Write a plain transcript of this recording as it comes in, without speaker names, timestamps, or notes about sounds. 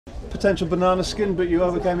potential banana skin, but you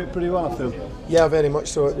overcame it pretty well, I feel. Yeah, very much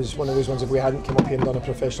so. It was one of those ones, if we hadn't come up here and done a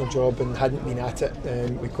professional job and hadn't been at it,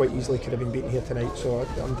 we quite easily could have been beaten here tonight. So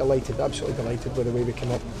I'm delighted, absolutely delighted with the way we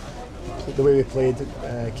came up, the way we played,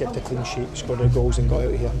 kept a clean sheet, scored our goals and got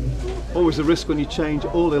out of here. Always the risk when you change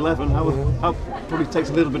all 11, how probably takes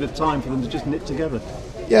a little bit of time for them to just knit together.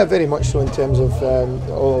 Yeah, very much so in terms of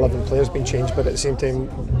all 11 players being changed, but at the same time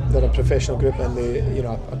they're a professional group, and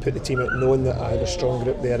I put the team out knowing that I had a strong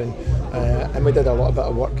group there, and we did a bit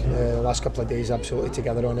of work the last couple of days absolutely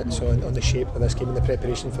together on it. So on the shape of this game and the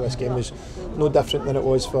preparation for this game was no different than it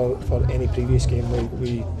was for any previous game.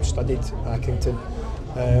 We studied Accrington,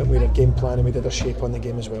 we had a game plan, and we did our shape on the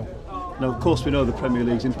game as well. Now, of course, we know the Premier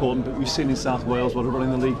League's important, but we've seen in South Wales what a run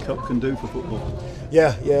in the League Cup can do for football.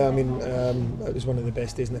 Yeah. I mean, it was one of the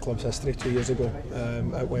best days in the club's history 2 years ago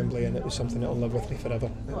at Wembley, and it was something that will live with me forever.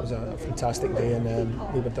 It was a fantastic day, and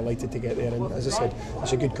we were delighted to get there. And as I said,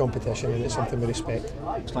 it's a good competition, and it's something we respect.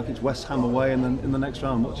 Looks like it's West Ham away, and then in the next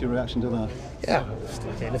round. What's your reaction to that? Yeah,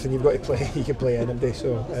 anything you've got to play, you can play anybody.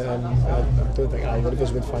 So I don't think either of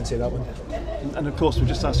us would fancy that one. And of course, we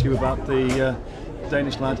just asked you about the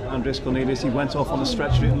Danish lad Andreas Cornelius. He went off on a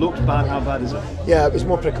stretcher. It looked bad. How bad is it? Yeah, it was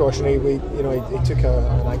more precautionary. He took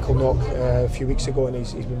an ankle knock a few weeks ago, and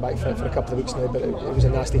he's been back fit for a couple of weeks now. But it was a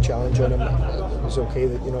nasty challenge on him. It was okay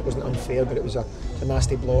that it wasn't unfair, but it was a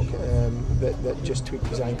nasty block that just tweaked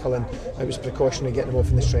his ankle, and it was precautionary getting him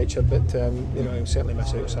off in the stretcher. But he'll certainly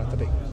miss out Saturday.